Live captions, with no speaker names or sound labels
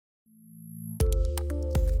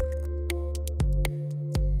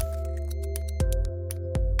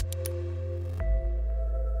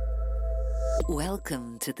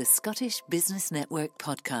Welcome to the Scottish Business Network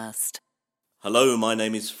podcast. Hello, my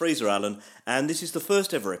name is Fraser Allen, and this is the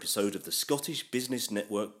first ever episode of the Scottish Business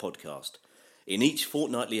Network podcast. In each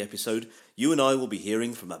fortnightly episode, you and I will be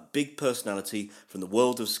hearing from a big personality from the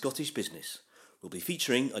world of Scottish business. We'll be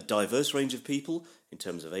featuring a diverse range of people in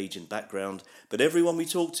terms of age and background, but everyone we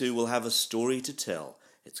talk to will have a story to tell.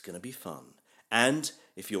 It's going to be fun. And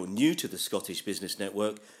if you're new to the Scottish Business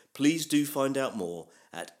Network, please do find out more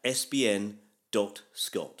at sbn.scot.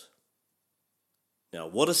 Now,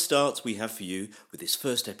 what a start we have for you with this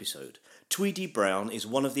first episode. Tweedy Brown is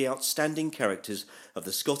one of the outstanding characters of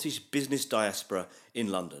the Scottish business diaspora in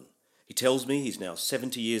London. He tells me he's now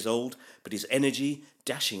 70 years old, but his energy,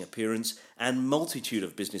 dashing appearance, and multitude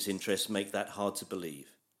of business interests make that hard to believe.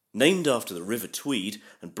 Named after the River Tweed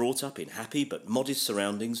and brought up in happy but modest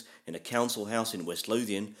surroundings in a council house in West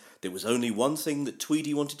Lothian, there was only one thing that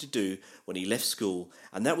Tweedy wanted to do when he left school,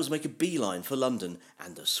 and that was make a beeline for London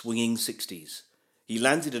and the swinging 60s. He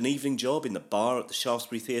landed an evening job in the bar at the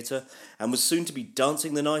Shaftesbury Theatre and was soon to be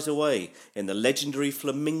dancing the night away in the legendary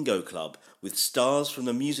Flamingo Club with stars from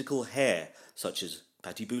the musical Hair, such as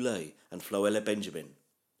Patti Boulay and Floella Benjamin.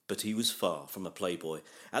 But he was far from a playboy.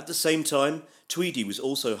 At the same time, Tweedy was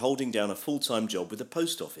also holding down a full-time job with the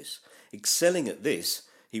post office. Excelling at this,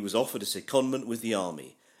 he was offered a secondment with the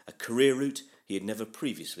army, a career route he had never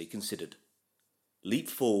previously considered. Leap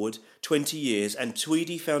forward 20 years and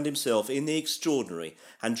Tweedy found himself in the extraordinary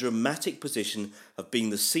and dramatic position of being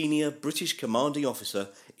the senior British commanding officer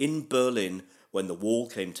in Berlin when the wall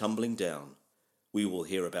came tumbling down. We will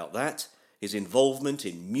hear about that, his involvement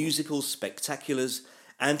in musical spectaculars,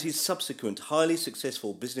 and his subsequent highly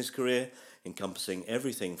successful business career encompassing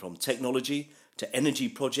everything from technology to energy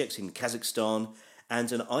projects in Kazakhstan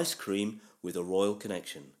and an ice cream with a royal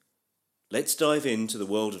connection. Let's dive into the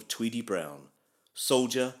world of Tweedy Brown.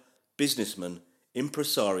 Soldier, businessman,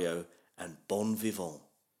 impresario, and bon vivant.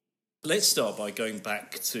 Let's start by going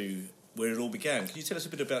back to where it all began. Can you tell us a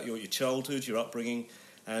bit about your childhood, your upbringing,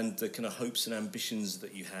 and the kind of hopes and ambitions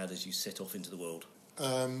that you had as you set off into the world?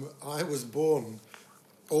 I was born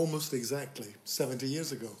almost exactly 70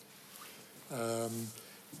 years ago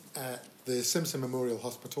at the Simpson Memorial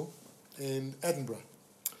Hospital in Edinburgh.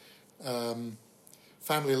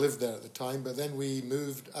 Family lived there at the time, but then we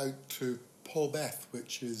moved out to Polbeth,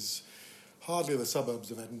 which is hardly the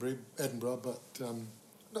suburbs of Edinburgh, but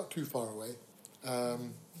not too far away.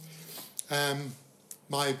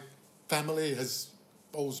 My family has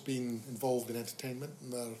always been involved in entertainment,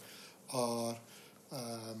 and there are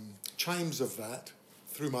chimes of that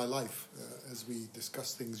through my life. As we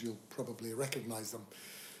discuss things, you'll probably recognise them.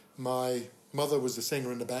 My mother was the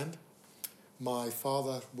singer in the band. My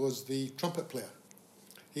father was the trumpet player.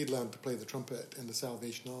 He'd learned to play the trumpet in the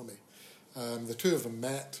Salvation Army. The two of them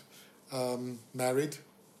met, married,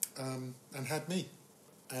 and had me.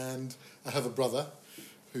 And I have a brother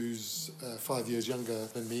who's 5 years younger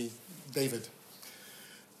than me, David.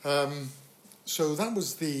 So that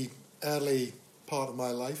was the early part of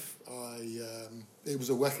my life. It was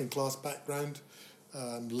a working class background,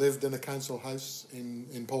 lived in a council house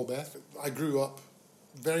in Polbeth. I grew up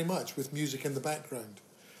very much with music in the background.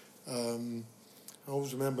 I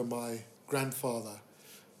always remember my grandfather,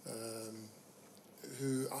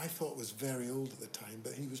 who I thought was very old at the time,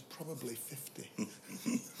 but he was probably 50.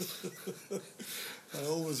 I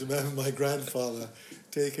always remember my grandfather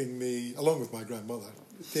taking me, along with my grandmother,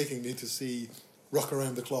 taking me to see Rock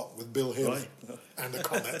Around the Clock with Bill Haley and the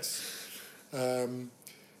Comets.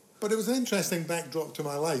 But it was an interesting backdrop to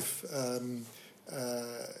my life.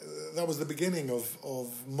 That was the beginning of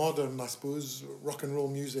modern, I suppose, rock and roll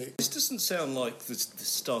music. This doesn't sound like the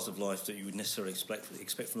start of life that you would necessarily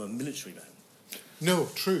expect from a military man. No,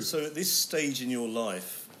 true. So at this stage in your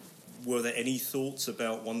life, were there any thoughts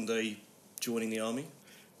about one day joining the army?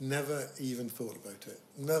 Never even thought about it.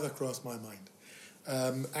 Never crossed my mind.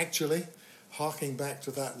 Actually, harking back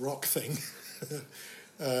to that rock thing,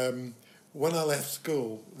 when I left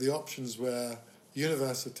school, the options were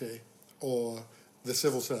university or the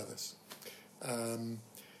civil service. And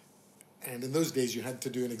in those days, you had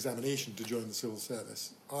to do an examination to join the civil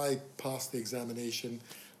service. I passed the examination,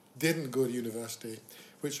 didn't go to university,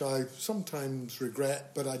 which I sometimes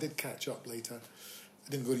regret, but I did catch up later. I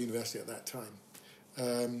didn't go to university at that time.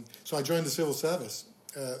 So I joined the civil service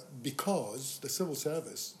because the civil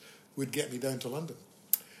service would get me down to London.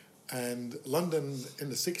 And London in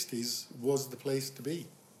the 60s was the place to be.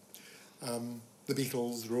 The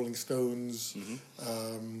Beatles, the Rolling Stones,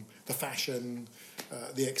 the fashion,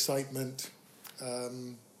 the excitement.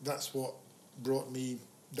 That's what brought me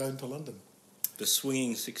down to London. The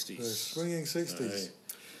swinging 60s. The swinging 60s.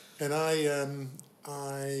 And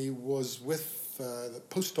I was with the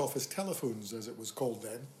Post Office Telephones, as it was called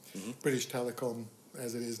then, British Telecom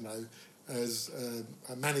as it is now, as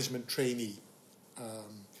a management trainee.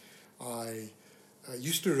 I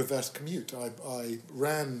used to reverse commute. I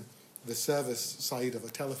ran the service side of a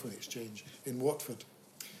telephone exchange in Watford.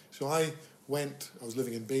 So I was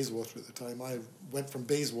living in Bayswater at the time, I went from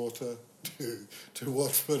Bayswater to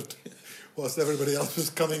Watford whilst everybody else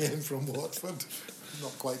was coming in from Watford.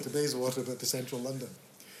 Not quite to Bayswater, but to central London.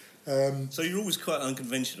 So you're always quite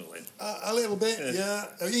unconventional then? A little bit, yeah.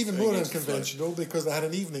 Even more unconventional because I had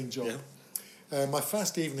an evening job. Yeah. My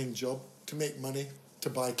first evening job, to make money, to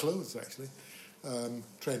buy clothes actually,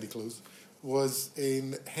 trendy clothes, was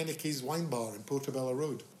in Henneke's Wine Bar in Portobello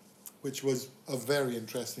Road, which was a very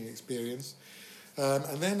interesting experience.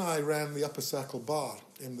 And then I ran the Upper Circle Bar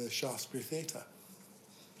in the Shaftesbury Theatre.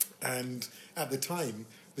 And at the time,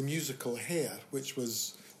 the musical Hair, which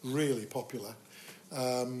was really popular,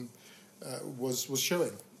 was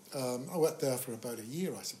showing. I worked there for about a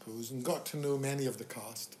year, I suppose, and got to know many of the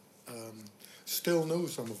cast. Still know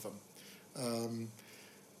some of them.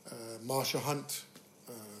 Marsha Hunt,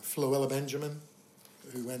 Floella Benjamin,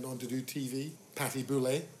 who went on to do TV, Patty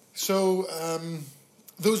Boulay. So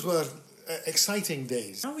those were exciting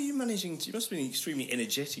days. How were you managing you must have been extremely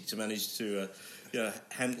energetic to manage to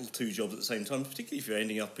handle two jobs at the same time, particularly if you're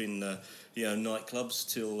ending up in nightclubs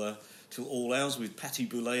till all hours with Patty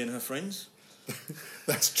Boulay and her friends?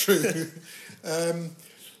 That's true.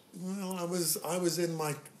 Well, I was in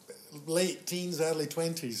my late teens, early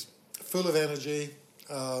 20s, full of energy,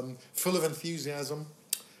 full of enthusiasm,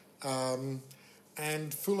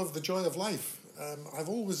 and full of the joy of life. I've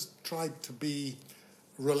always tried to be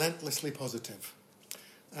relentlessly positive.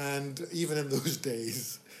 And even in those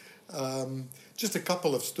days, just a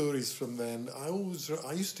couple of stories from then.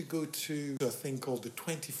 I used to go to a thing called the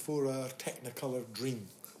 24-hour Technicolor Dream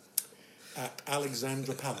at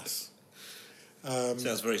Alexandra Palace.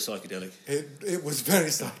 Sounds very psychedelic. It was very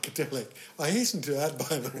psychedelic. I hasten to add,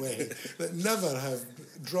 by the way, that never have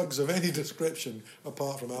drugs of any description,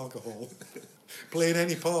 apart from alcohol, played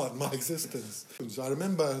any part in my existence. I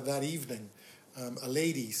remember that evening, a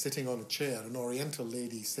lady sitting on a chair, an Oriental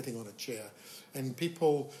lady sitting on a chair, and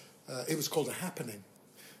people, it was called a happening,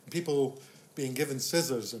 people being given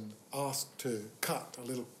scissors and asked to cut a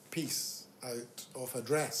little piece out of her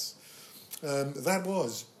dress. That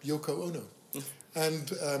was Yoko Ono. And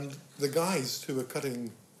the guys who were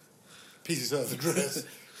cutting pieces out of the dress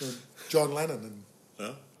were John Lennon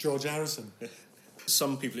and George Harrison.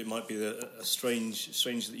 Some people it might be a strange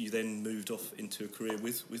that you then moved off into a career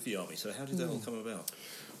with the army. So how did that all come about?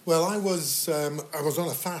 Well, I was on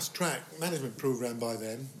a fast track management program by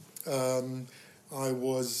then. I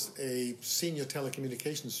was a senior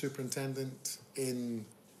telecommunications superintendent in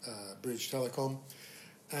British Telecom,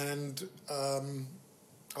 and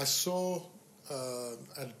I saw a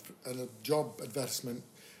job advertisement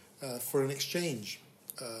for an exchange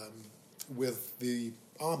with the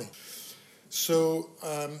army. So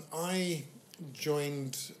I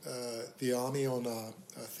joined the army on a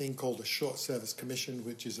thing called a short service commission,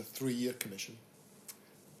 which is a 3-year commission.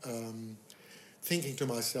 Thinking to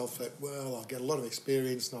myself that, well, I'll get a lot of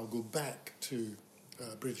experience and I'll go back to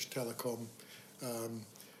British Telecom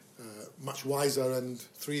much wiser and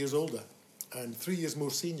 3 years older and 3 years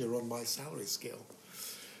more senior on my salary scale.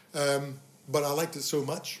 But I liked it so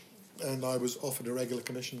much, and I was offered a regular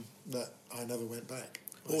commission that I never went back.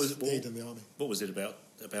 I stayed in the army. What was it about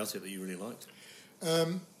it that you really liked?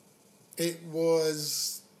 It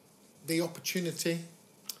was the opportunity,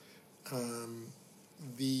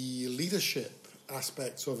 the leadership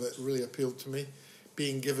aspects of it really appealed to me,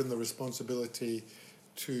 being given the responsibility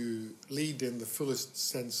to lead in the fullest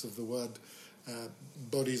sense of the word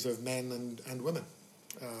bodies of men and women.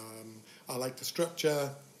 I like the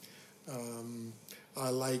structure, I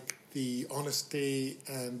like the honesty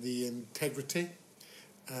and the integrity,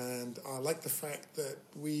 and I like the fact that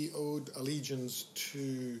we owed allegiance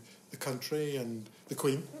to the country and the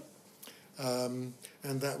Queen, and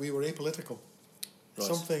that we were apolitical. Right.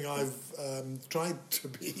 Something I've tried to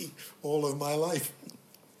be all of my life.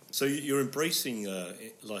 So you're embracing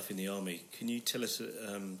life in the army. Can you tell us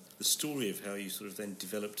the story of how you sort of then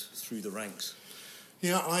developed through the ranks?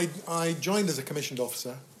 Yeah, I joined as a commissioned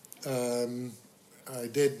officer. I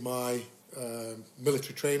did my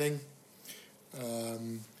military training.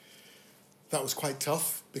 That was quite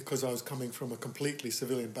tough because I was coming from a completely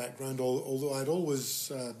civilian background, although I'd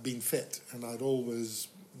always been fit and I'd always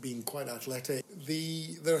been quite athletic.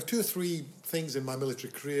 There are 2 or 3 things in my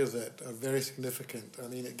military career that are very significant. I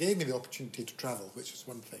mean, it gave me the opportunity to travel, which is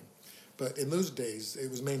one thing. but in those days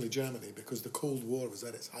it was mainly Germany because the Cold War was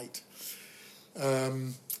at its height.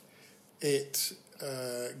 It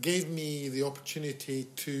gave me the opportunity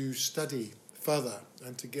to study further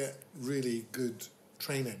and to get really good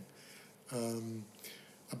training.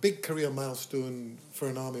 A big career milestone for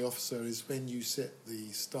an army officer is when you sit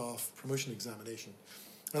the staff promotion examination.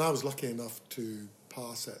 And I was lucky enough to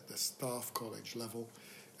pass at the staff college level,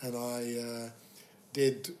 and I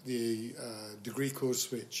did the degree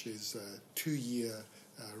course, which is a 2-year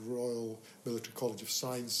Royal Military College of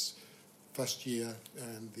Science first year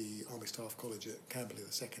and the Army Staff College at Camberley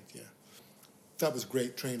the second year. That was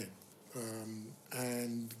great training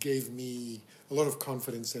and gave me a lot of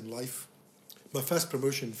confidence in life. My first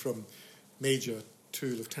promotion from Major to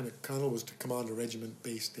Lieutenant Colonel was to command a regiment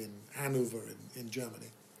based in Hanover in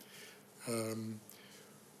Germany,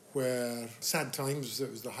 where sad times, it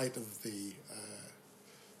was the height of the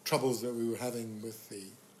troubles that we were having with the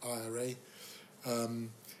IRA,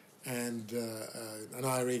 and an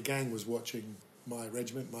IRA gang was watching my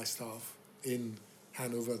regiment, my staff, in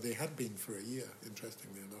Hanover. They had been for a year,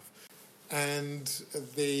 interestingly enough. And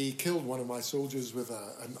they killed one of my soldiers with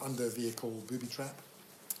an under-vehicle booby trap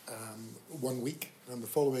 1 week. And the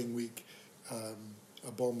following week,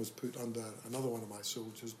 a bomb was put under another one of my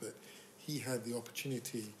soldiers, but he had the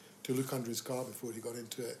opportunity to look under his car before he got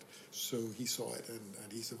into it, so he saw it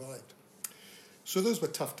and he survived. So those were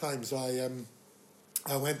tough times. I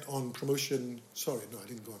went on promotion. Sorry, no, I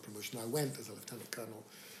didn't go on promotion. I went as a Lieutenant Colonel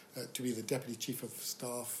to be the Deputy Chief of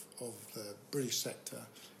Staff of the British sector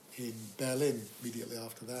in Berlin immediately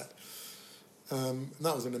after that. And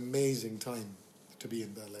that was an amazing time to be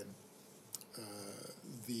in Berlin.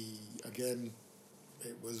 Again,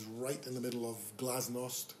 it was right in the middle of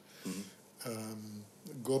Glasnost.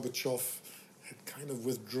 Gorbachev had kind of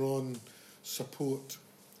withdrawn support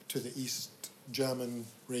to the East German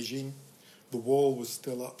regime. The wall was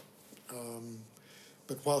still up.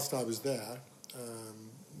 But whilst I was there,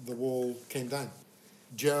 the wall came down.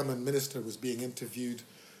 German minister was being interviewed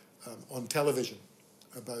on television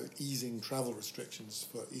about easing travel restrictions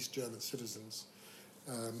for East German citizens.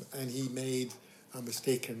 And he made a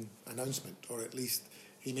mistaken announcement, or at least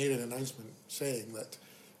he made an announcement saying that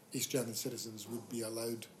East German citizens would be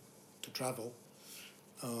allowed to travel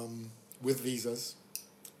with visas,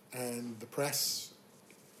 and the press,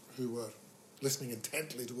 who were listening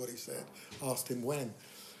intently to what he said, asked him when.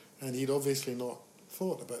 And he'd obviously not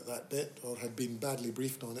thought about that bit or had been badly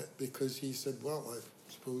briefed on it, because he said, well, I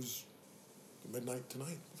suppose midnight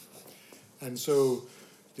tonight. And so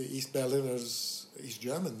the East Berliners, East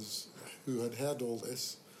Germans, who had heard all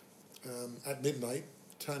this, at midnight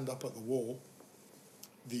turned up at the wall.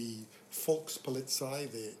 The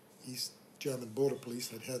Volkspolizei, the East German border police,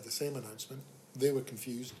 had heard the same announcement. They were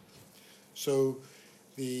confused. So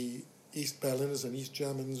the East Berliners and East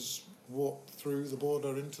Germans walked through the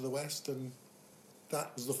border into the West, and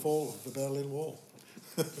that was the fall of the Berlin Wall.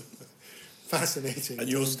 Fascinating. And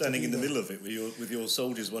you're standing in the middle of it with your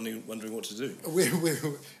soldiers wondering what to do.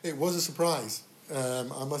 It was a surprise,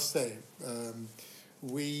 I must say.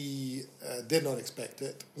 We did not expect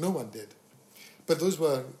it. No one did. But those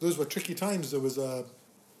were tricky times. There was a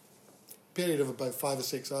period of about 5 or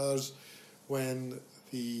 6 hours when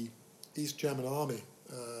the East German army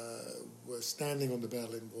was standing on the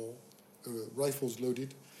Berlin Wall, rifles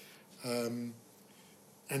loaded, and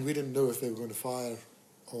we didn't know if they were going to fire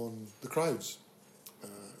on the crowds.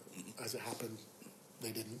 As it happened,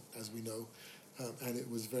 they didn't, as we know, and it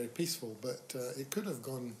was very peaceful. But it could have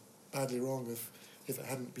gone badly wrong if it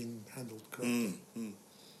hadn't been handled correctly.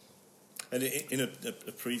 And in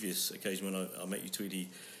a previous occasion when I met you, Tweedy,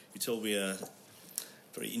 you told me a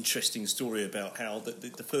very interesting story about how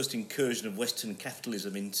the first incursion of Western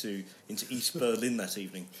capitalism into East Berlin that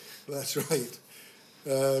evening. That's right.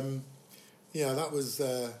 That was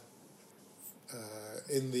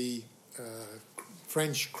in the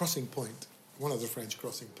French crossing point, one of the French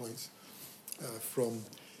crossing points from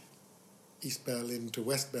East Berlin to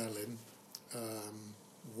West Berlin,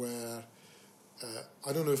 where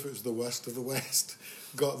I don't know if it was the worst of the West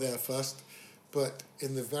got there first, but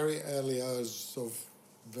in the very early hours of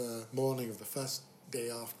the morning of the first day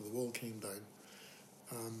after the wall came down,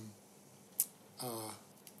 a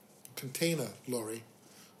container lorry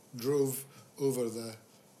drove over the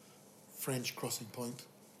French crossing point,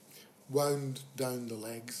 wound down the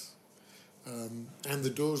legs, and the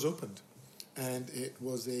doors opened, and it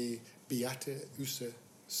was a Beate Uhse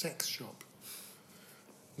sex shop.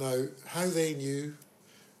 Now, how they knew,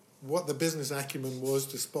 what the business acumen was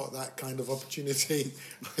to spot that kind of opportunity,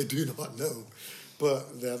 I do not know.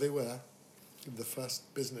 But there they were. the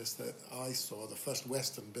first business that I saw, the first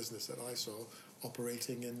Western business that I saw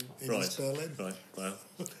operating in East Berlin. Right, wow.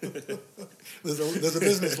 There's a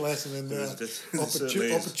business lesson in there.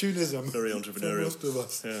 Opportunism. Very entrepreneurial. For most of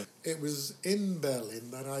us. Yeah. It was in Berlin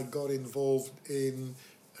that I got involved in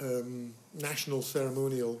national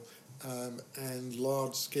ceremonial and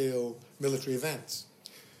large-scale military events.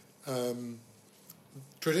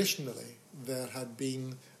 Traditionally, there had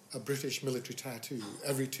been a British military tattoo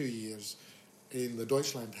every 2 years in the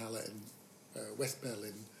Deutschlandhalle in West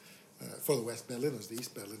Berlin. For the West Berliners, the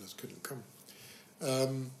East Berliners couldn't come.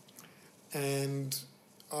 And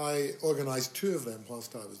I organised 2 of them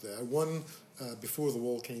whilst I was there. One before the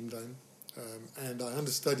wall came down, and I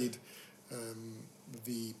understudied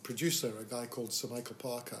the producer, a guy called Sir Michael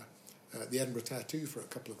Parker, at the Edinburgh Tattoo for a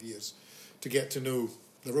couple of years to get to know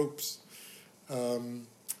the ropes.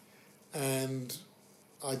 And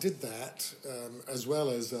I did that, as well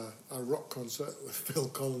as a rock concert with Phil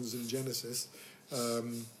Collins and Genesis.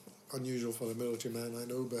 Unusual for a military man, I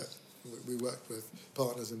know, but we worked with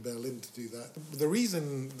partners in Berlin to do that. The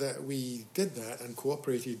reason that we did that and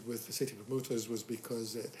cooperated with the city promoters was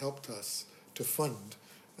because it helped us to fund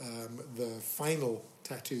the final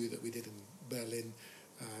tattoo that we did in Berlin,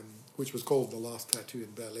 which was called The Last Tattoo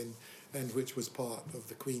in Berlin, and which was part of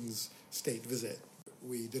the Queen's state visit.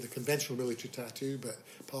 We did a conventional military tattoo, but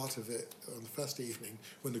part of it on the first evening,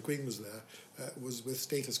 when the Queen was there, was with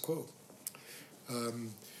Status Quo,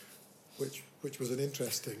 which was an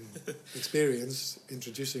interesting experience,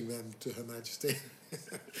 introducing them to Her Majesty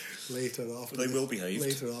later after They well behaved.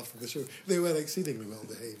 Later after the show. They were exceedingly well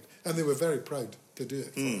behaved, and they were very proud to do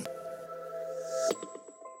it for us.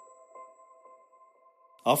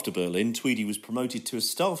 After Berlin, Tweedy was promoted to a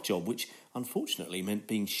staff job, which unfortunately meant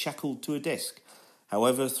being shackled to a desk.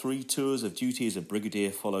 However, 3 tours of duty as a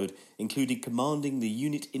brigadier followed, including commanding the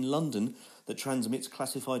unit in London that transmits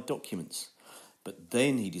classified documents. But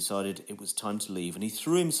then he decided it was time to leave, and he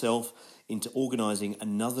threw himself into organising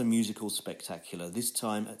another musical spectacular, this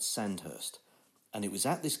time at Sandhurst. And it was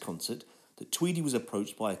at this concert that Tweedy was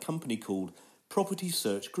approached by a company called Property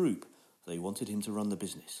Search Group. They wanted him to run the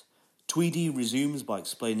business. Tweedy resumes by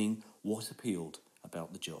explaining what appealed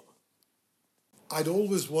about the job. I'd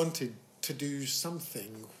always wanted to do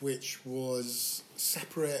something which was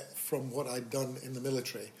separate from what I'd done in the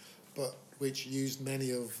military, but which used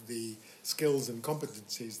many of the skills and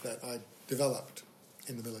competencies that I'd developed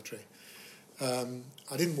in the military.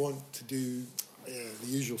 I didn't want to do the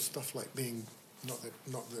usual stuff like being, not that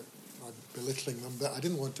I'm belittling them, but I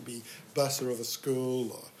didn't want to be bursar of a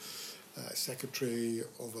school or secretary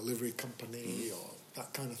of a livery company or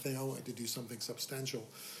that kind of thing. I wanted to do something substantial.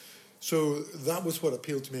 So that was what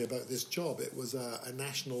appealed to me about this job. It was a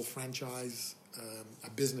national franchise, a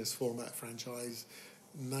business format franchise,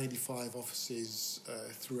 95 offices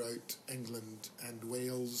throughout England and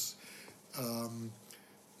Wales.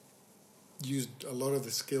 Used a lot of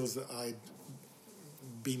the skills that I'd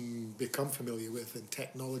become familiar with in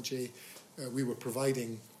technology. We were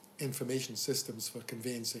providing information systems for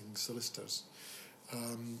conveyancing solicitors.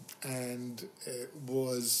 And it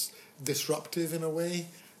was disruptive in a way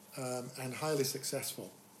and highly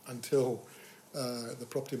successful until the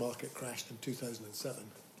property market crashed in 2007.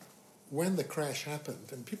 When the crash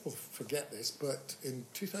happened, and people forget this, but in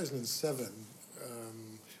 2007,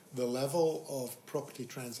 the level of property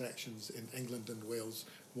transactions in England and Wales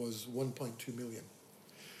was 1.2 million.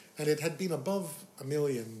 And it had been above 1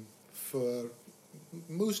 million for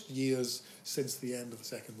most years since the end of the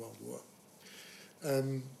Second World War.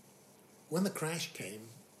 When the crash came,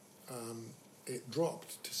 it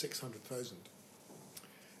dropped to 600,000.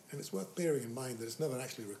 And it's worth bearing in mind that it's never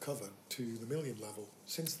actually recovered to the 1 million level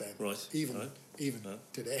since then, even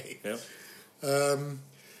today. Yeah.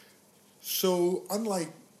 So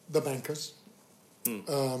unlike the bankers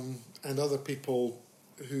and other people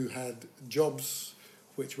who had jobs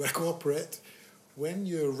which were corporate, when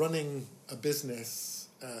you're running a business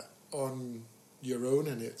on your own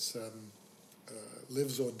and it's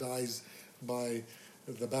lives or dies by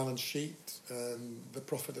the balance sheet, the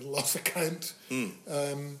profit and loss account,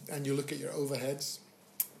 and you look at your overheads,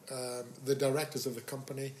 the directors of the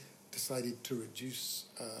company decided to reduce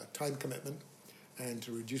time commitment and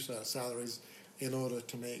to reduce our salaries in order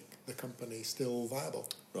to make the company still viable.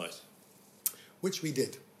 Right. Which we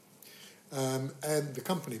did. And the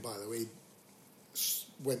company, by the way,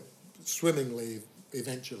 went swimmingly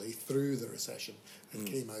eventually through the recession and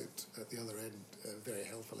came out at the other end very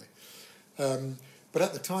healthily. But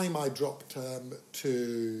at the time I dropped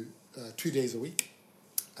to 2 days a week,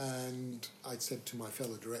 and I'd said to my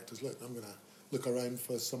fellow directors, look, I'm going to look around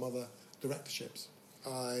for some other directorships.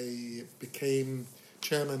 I became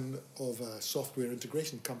chairman of a software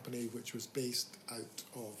integration company which was based out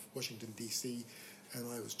of Washington, D.C., and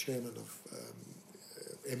I was chairman of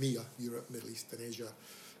EMEA, Europe, Middle East and Asia.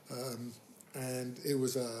 And it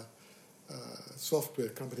was a software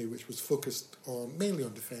company which was focused mainly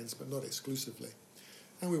on defence, but not exclusively.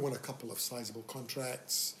 And we won a couple of sizable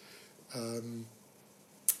contracts, and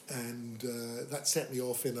that set me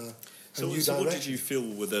off in a new direction. So what did you feel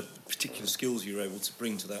were the particular skills you were able to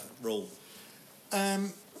bring to that role?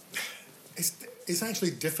 It's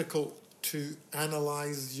actually difficult to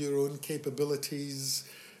analyse your own capabilities,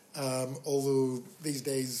 although these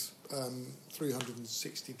days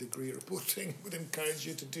 360-degree reporting would encourage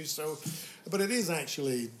you to do so. But it is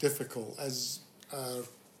actually difficult, as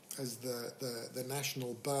the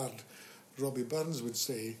national bard Robbie Burns would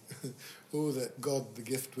say, oh, that God the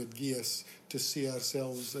gift would gie us to see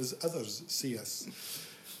ourselves as others see us.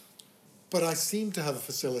 But I seem to have a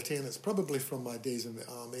facility, and it's probably from my days in the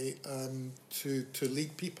army, to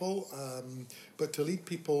lead people, but to lead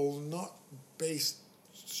people not based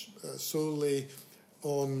solely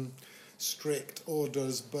on strict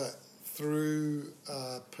orders, but through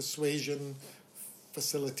persuasion,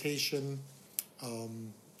 facilitation,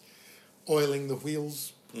 oiling the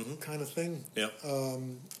wheels, kind of thing. Yeah.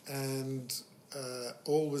 And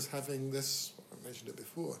always having this, I mentioned it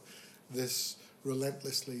before, this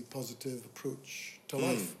relentlessly positive approach to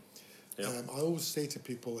life. Yeah. I always say to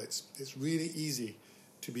people, it's really easy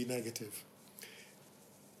to be negative.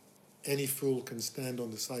 Any fool can stand on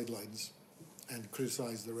the sidelines and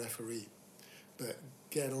criticise the referee, but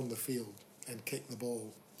get on the field and kick the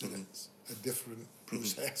ball, and it's a different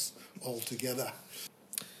process altogether.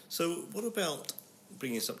 So what about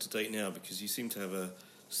bringing us up to date now, because you seem to have a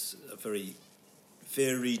very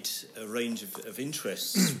varied range of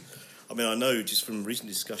interests. I mean, I know just from recent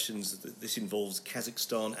discussions that this involves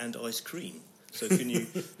Kazakhstan and ice cream. So can you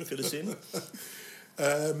fill us in?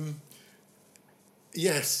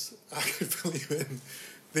 Yes, I could fill you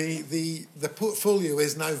in. The portfolio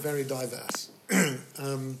is now very diverse,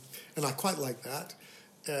 and I quite like that.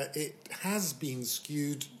 It has been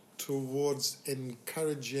skewed towards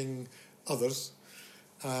encouraging others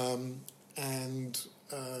and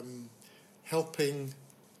helping,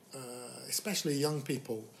 especially young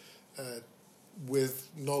people, with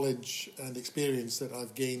knowledge and experience that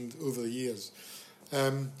I've gained over the years.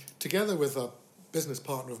 Together with a business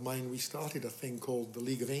partner of mine, we started a thing called the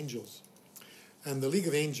League of Angels. And the League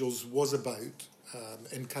of Angels was about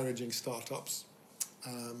encouraging startups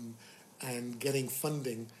and getting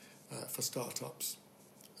funding for startups.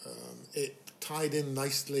 It tied in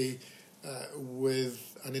nicely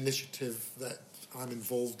with an initiative that I'm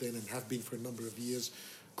involved in and have been for a number of years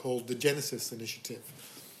called the Genesis Initiative,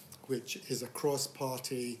 which is a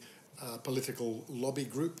cross-party political lobby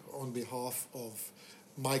group on behalf of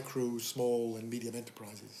micro, small and medium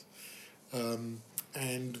enterprises.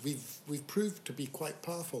 And we've proved to be quite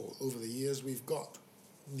powerful over the years. We've got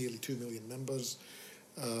nearly 2 million members,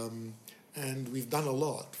 and we've done a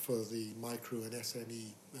lot for the micro and SME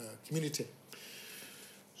community.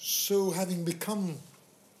 So having become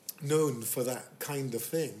known for that kind of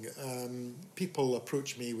thing, people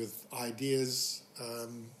approach me with ideas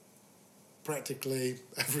practically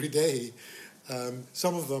every day.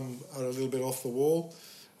 Some of them are a little bit off the wall,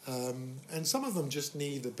 and some of them just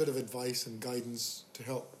need a bit of advice and guidance to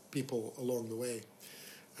help people along the way.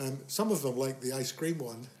 Some of them, like the ice cream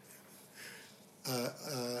one,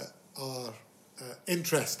 are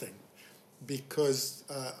interesting because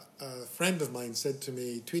a friend of mine said to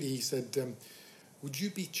me, Tweedy, he said, would you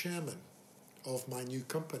be chairman of my new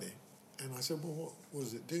company? And I said, well, what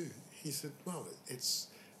does it do? He said, well, it's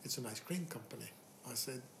an ice cream company. I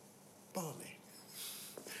said, Barney,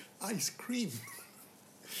 ice cream?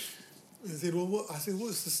 He said, well, what? I said,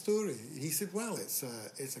 what's the story? He said, well, it's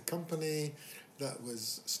a company that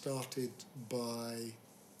was started by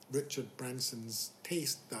Richard Branson's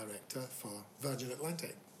taste director for Virgin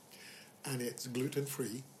Atlantic. And it's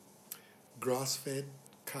gluten-free, grass-fed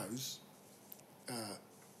cows,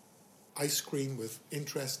 ice cream with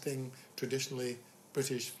interesting, traditionally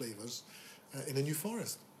British flavours in a new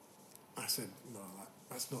forest. I said, no,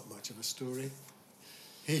 that's not much of a story.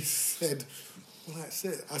 He said, well, that's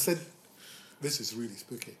it. I said, this is really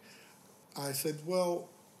spooky. I said, well,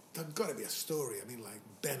 there's got to be a story. I mean, like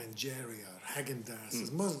Ben and Jerry or Häagen-Dazs.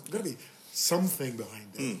 There's got to be something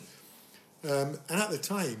behind it. And at the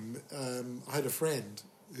time, I had a friend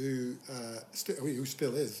who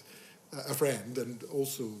still is a friend and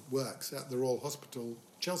also works at the Royal Hospital,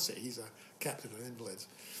 Chelsea. He's a captain of invalids.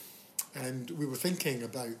 And we were thinking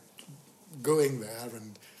about going there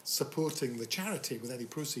and supporting the charity with any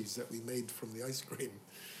proceeds that we made from the ice cream.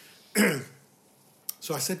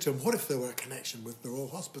 So I said to him, what if there were a connection with the Royal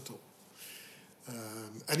Hospital?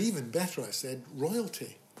 And even better, I said,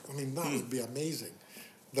 royalty. I mean, that would be amazing.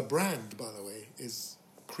 The brand, by the way, is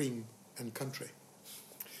Cream and Country.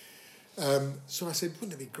 So I said,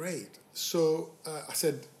 wouldn't it be great? So I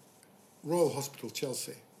said, Royal Hospital,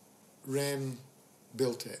 Chelsea. Wren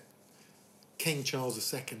built it. King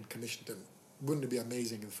Charles II commissioned him. Wouldn't it be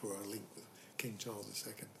amazing if there were a link with King Charles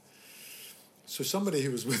II? So somebody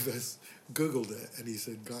who was with us Googled it, and he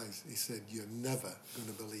said, guys, he said, you're never going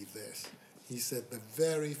to believe this. He said the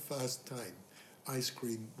very first time ice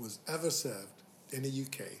cream was ever served in the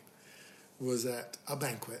UK was at a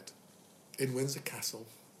banquet in Windsor Castle,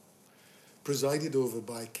 presided over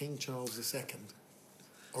by King Charles II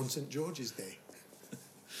on St. George's Day.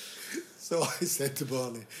 So I said to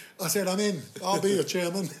Barney, I said, I'm in. I'll be your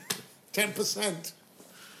chairman. 10%.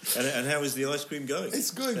 And how is the ice cream going? It's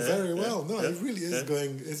going very well. No, it really is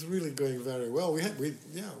going. It's really going very well. We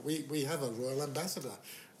have a royal ambassador,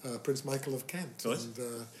 Prince Michael of Kent, nice.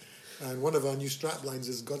 and one of our new straplines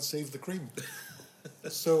is "God Save the Cream."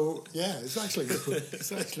 So yeah, it's actually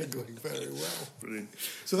going very well. Brilliant.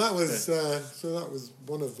 So that was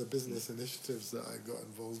one of the business initiatives that I got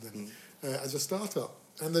involved in as a startup,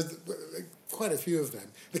 and there's quite a few of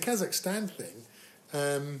them. The Kazakhstan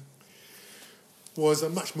thing. Was a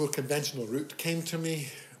much more conventional route, came to me,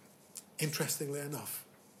 interestingly enough,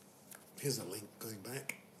 here's a link going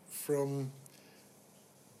back, from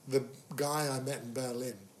the guy I met in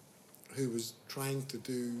Berlin who was trying to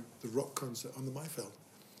do the rock concert on the Maifeld,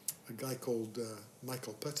 a guy called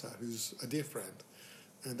Michael Putter, who's a dear friend,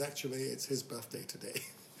 and actually it's his birthday today.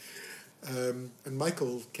 And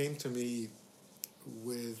Michael came to me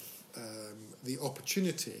with the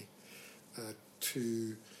opportunity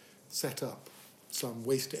to set up some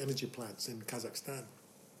waste-to-energy plants in Kazakhstan.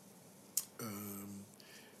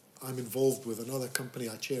 I'm involved with another company.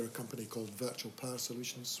 I chair a company called Virtual Power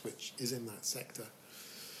Solutions, which is in that sector.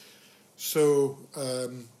 So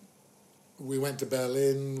we went to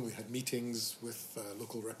Berlin. We had meetings with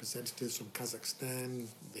local representatives from Kazakhstan.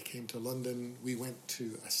 They came to London. We went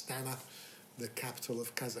to Astana, the capital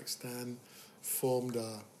of Kazakhstan, formed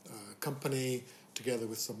a company together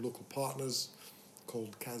with some local partners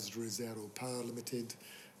called KazRezero Power Limited,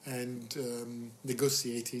 and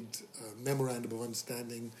negotiated a memorandum of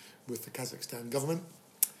understanding with the Kazakhstan government.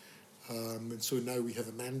 And so now we have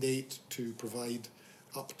a mandate to provide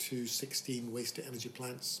up to 16 waste-to-energy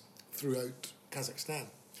plants throughout Kazakhstan.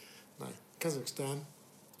 Now, Kazakhstan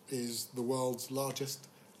is the world's largest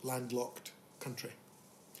landlocked country.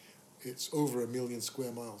 It's over 1 million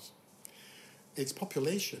square miles. Its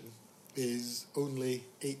population is only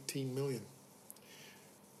 18 million.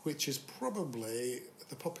 Which is probably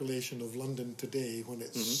the population of London today when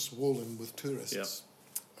it's swollen with tourists.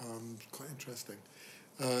 Yeah. Quite interesting.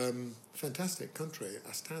 Fantastic country.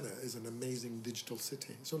 Astana is an amazing digital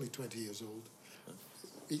city. It's only 20 years old.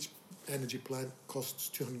 Each energy plant costs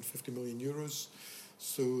 250 million euros.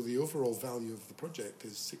 So the overall value of the project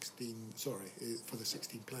is for the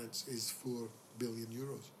 16 plants is 4 billion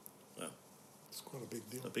euros. Wow. It's quite a big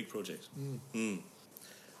deal. A big project.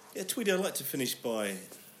 Yeah, Tweedy, I'd like to finish by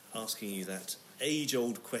asking you that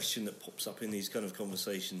age-old question that pops up in these kind of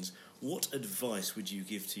conversations. What advice would you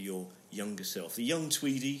give to your younger self, the young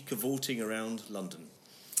Tweedy cavorting around London?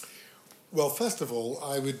 Well, first of all,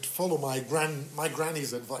 I would follow my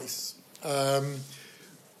granny's advice.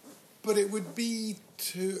 But it would be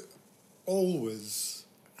to always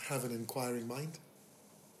have an inquiring mind.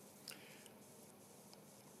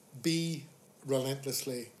 Be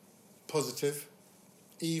relentlessly positive,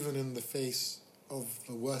 even in the face of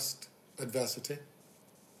the worst adversity,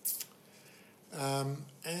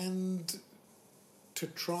 and to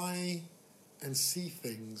try and see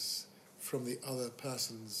things from the other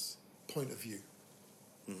person's point of view.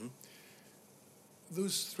 Mm-hmm.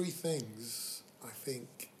 Those three things, I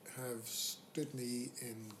think, have stood me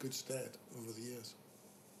in good stead over the years.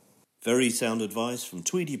 Very sound advice from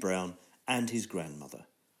Tweedy Brown and his grandmother.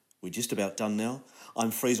 We're just about done now.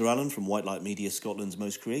 I'm Fraser Allen from White Light Media, Scotland's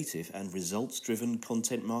most creative and results-driven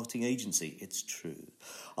content marketing agency. It's true.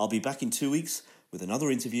 I'll be back in 2 weeks with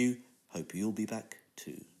another interview. Hope you'll be back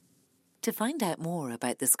too. To find out more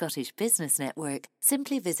about the Scottish Business Network,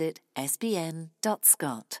 simply visit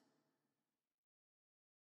sbn.scot.